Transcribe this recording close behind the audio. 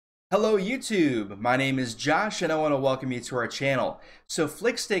Hello YouTube, my name is Josh and I want to welcome you to our channel. So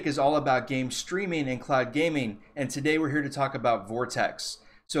Flickstiq is all about game streaming and cloud gaming, and today we're here to talk about Vortex.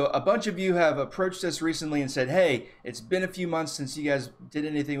 So a bunch of you have approached us recently and said, hey, it's been a few months since you guys did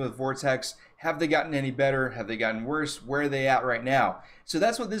anything with Vortex. Have they gotten any better? Have they gotten worse? Where are they at right now? So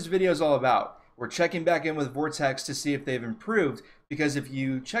that's what this video is all about. We're checking back in with Vortex to see if they've improved, because if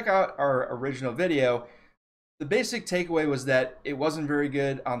you check out our original video, the basic takeaway was that it wasn't very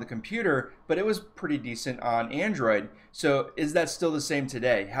good on the computer, but it was pretty decent on Android. So is that still the same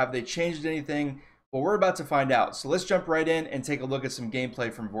today? Have they changed anything? Well, we're about to find out. So let's jump right in and take a look at some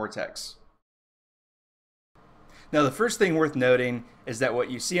gameplay from Vortex. Now, the first thing worth noting is that what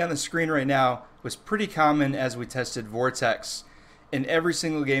you see on the screen right now was pretty common as we tested Vortex. In every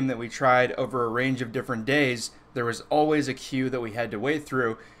single game that we tried over a range of different days, there was always a queue that we had to wait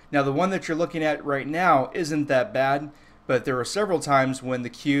through. Now, the one that you're looking at right now isn't that bad, but there were several times when the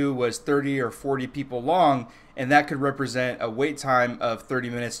queue was 30 or 40 people long, and that could represent a wait time of 30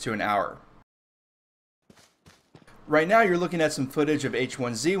 minutes to an hour. Right now, you're looking at some footage of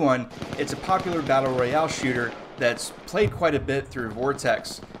H1Z1. It's a popular battle royale shooter that's played quite a bit through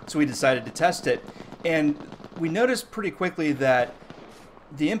Vortex, so we decided to test it. And we noticed pretty quickly that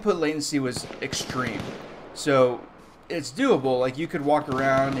the input latency was extreme. So it's doable, like you could walk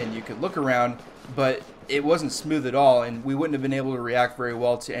around and you could look around, but it wasn't smooth at all, and we wouldn't have been able to react very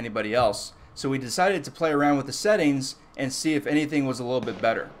well to anybody else. So we decided to play around with the settings and see if anything was a little bit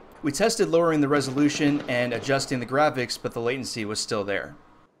better. We tested lowering the resolution and adjusting the graphics, but the latency was still there.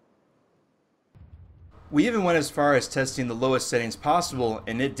 We even went as far as testing the lowest settings possible,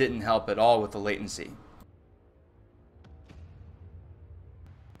 and it didn't help at all with the latency.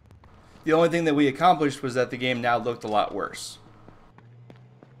 The only thing that we accomplished was that the game now looked a lot worse.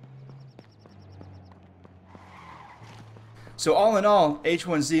 So all in all,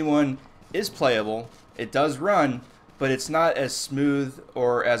 H1Z1 is playable, it does run, but it's not as smooth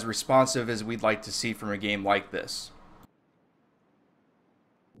or as responsive as we'd like to see from a game like this.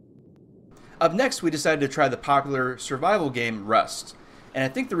 Up next, we decided to try the popular survival game Rust, and I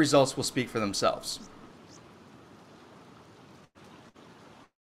think the results will speak for themselves.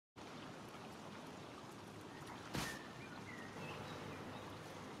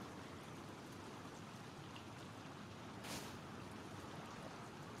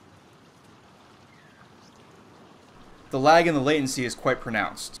 The lag and the latency is quite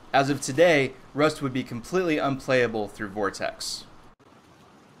pronounced. As of today, Rust would be completely unplayable through Vortex.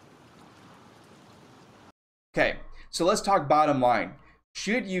 Okay, so let's talk bottom line.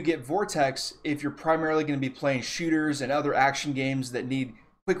 Should you get Vortex if you're primarily going to be playing shooters and other action games that need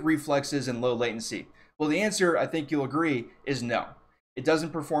quick reflexes and low latency? Well, the answer, I think you'll agree, is no. It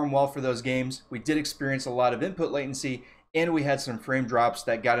doesn't perform well for those games. We did experience a lot of input latency, and we had some frame drops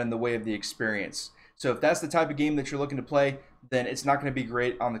that got in the way of the experience. So if that's the type of game that you're looking to play, then it's not going to be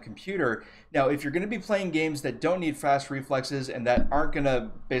great on the computer. Now, if you're going to be playing games that don't need fast reflexes and that aren't going to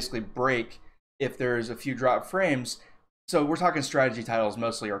basically break if there's a few drop frames, so we're talking strategy titles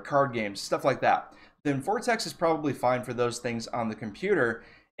mostly, or card games, stuff like that, then Vortex is probably fine for those things on the computer,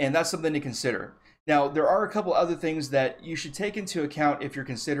 and that's something to consider. Now, there are a couple other things that you should take into account if you're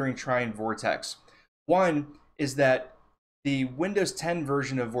considering trying Vortex. One is that the Windows 10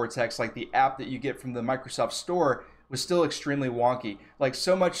 version of Vortex, like the app that you get from the Microsoft Store, was still extremely wonky. Like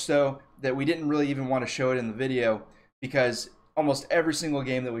so much so that we didn't really even want to show it in the video, because almost every single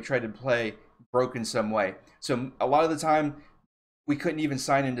game that we tried to play broke in some way. So a lot of the time we couldn't even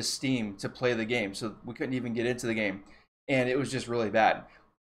sign into Steam to play the game, so we couldn't even get into the game, and it was just really bad.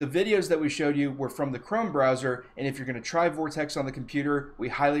 The videos that we showed you were from the Chrome browser, and if you're going to try Vortex on the computer, we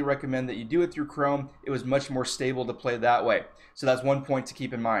highly recommend that you do it through Chrome. It was much more stable to play that way. So that's one point to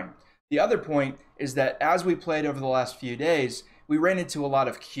keep in mind. The other point is that as we played over the last few days, we ran into a lot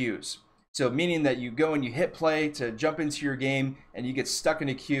of queues. So meaning that you go and you hit play to jump into your game, and you get stuck in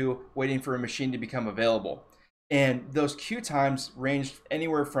a queue waiting for a machine to become available. And those queue times ranged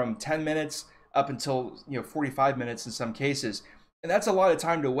anywhere from 10 minutes up until 45 minutes in some cases. And that's a lot of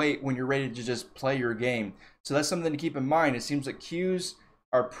time to wait when you're ready to just play your game. So that's something to keep in mind. It seems like queues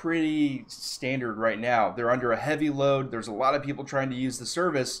are pretty standard right now. They're under a heavy load. There's a lot of people trying to use the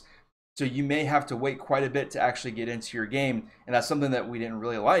service. So you may have to wait quite a bit to actually get into your game. And that's something that we didn't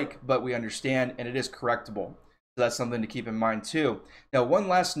really like, but we understand, and it is correctable. So that's something to keep in mind too. Now, one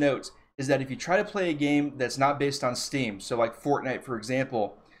last note is that if you try to play a game that's not based on Steam, so like Fortnite, for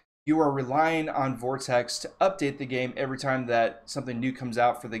example, you are relying on Vortex to update the game every time that something new comes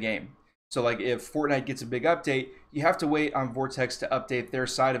out for the game. So like if Fortnite gets a big update, you have to wait on Vortex to update their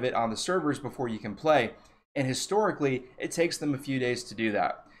side of it on the servers before you can play. And historically, it takes them a few days to do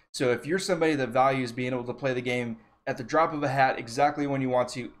that. So if you're somebody that values being able to play the game at the drop of a hat exactly when you want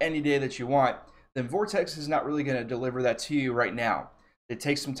to, any day that you want, then Vortex is not really going to deliver that to you right now. It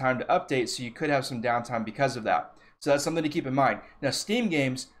takes some time to update, so you could have some downtime because of that. So that's something to keep in mind. Now, Steam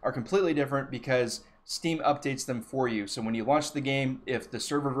games are completely different because Steam updates them for you. So when you launch the game, if the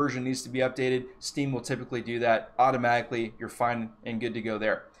server version needs to be updated, Steam will typically do that automatically. You're fine and good to go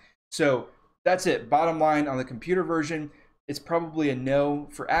there. So that's it. Bottom line, on the computer version, it's probably a no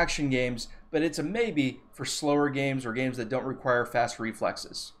for action games, but it's a maybe for slower games or games that don't require fast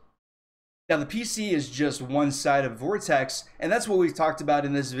reflexes. Now, the PC is just one side of Vortex, and that's what we've talked about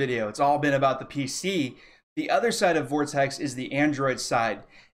in this video. It's all been about the PC. The other side of Vortex is the Android side.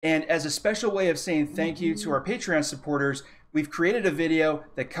 And as a special way of saying thank you to our Patreon supporters, we've created a video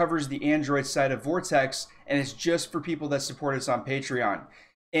that covers the Android side of Vortex, and it's just for people that support us on Patreon.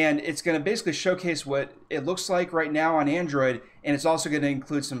 And it's going to basically showcase what it looks like right now on Android, and it's also going to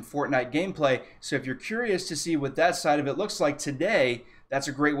include some Fortnite gameplay. So if you're curious to see what that side of it looks like today, that's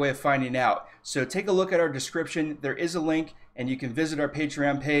a great way of finding out. So take a look at our description. There is a link, and you can visit our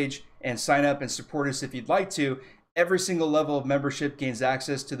Patreon page and sign up and support us if you'd like to. Every single level of membership gains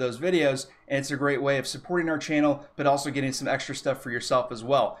access to those videos, and it's a great way of supporting our channel, but also getting some extra stuff for yourself as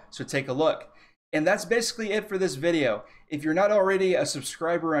well. So take a look. And that's basically it for this video. If you're not already a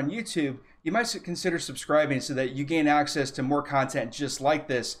subscriber on YouTube, you might consider subscribing so that you gain access to more content just like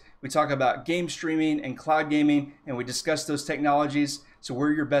this. We talk about game streaming and cloud gaming, and we discuss those technologies. So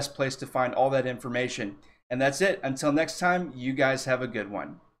we're your best place to find all that information. And that's it. Until next time, you guys have a good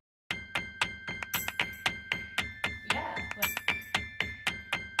one.